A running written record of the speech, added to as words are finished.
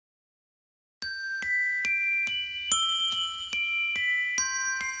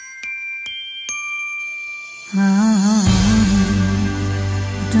I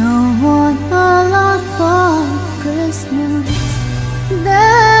don't want a lot for Christmas.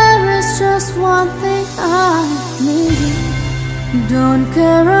 There is just one thing I need. Don't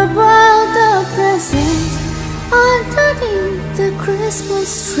care about the presents underneath the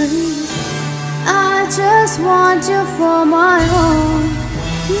Christmas tree. I just want you for my own,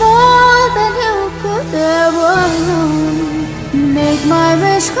 more than you could ever know. Make my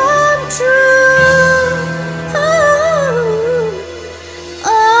wish come true.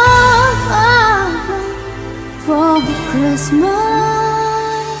 For Christmas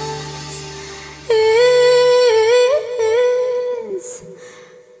is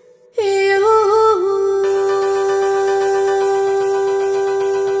you.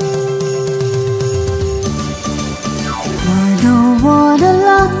 I don't want a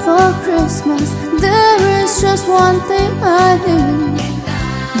lot for Christmas. There is just one thing I need.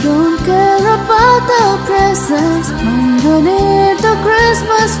 Don't care about the presents underneath the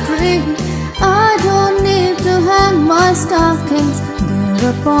Christmas tree. I don't need to hang my stockings there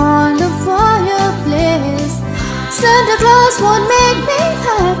upon the fireplace. Santa Claus won't make me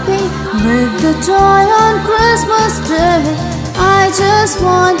happy with the toy on Christmas Day. I just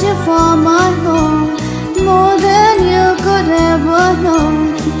want you for my own, more than you could ever know.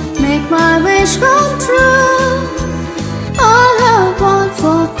 Make my wish come true. All I want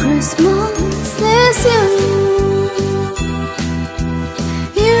for Christmas is you.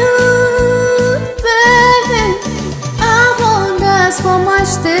 For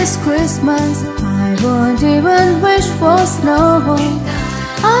much this Christmas, I won't even wish for snow.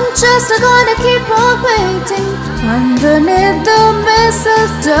 I'm just gonna keep on waiting underneath the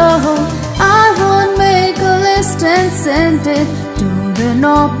mistletoe. I won't make a list and send it to the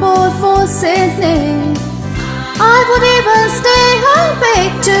North Pole for Sydney. I would even stay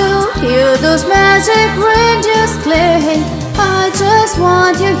awake to hear those magic reindeers play. I just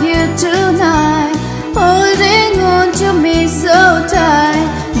want you here tonight, holding on to me so tight.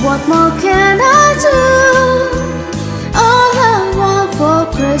 What more can I do? All I want for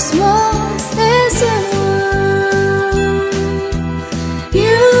Christmas is you.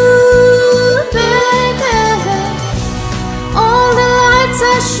 You, baby. All the lights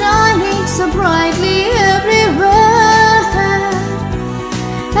are shining so brightly everywhere,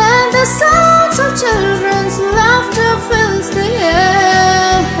 and the sounds of children's laughter fills the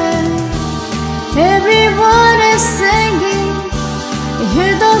air. Everyone is singing, you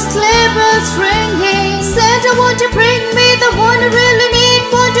hear those sleigh bells ringing. Santa, won't you bring me the one I really need?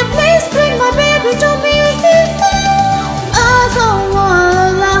 Won't you please bring my baby to me? I don't want a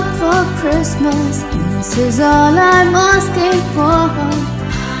lot for Christmas. This is all I'm asking for.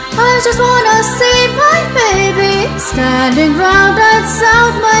 I just wanna see my baby standing round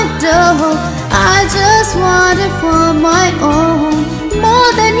outside my door. I just want it for my own,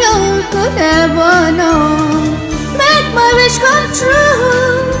 more than you could ever know. Make my wish come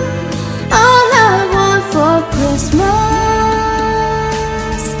true. All I want for Christmas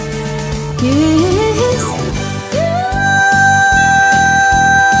is you.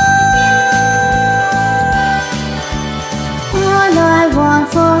 All I want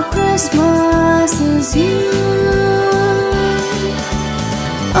for Christmas is you.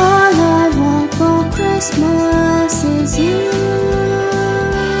 All I want for Christmas is you.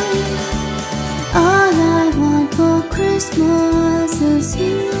 All I want for Christmas is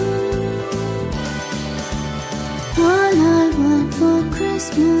you. All I want for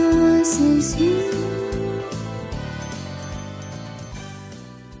Christmas is you.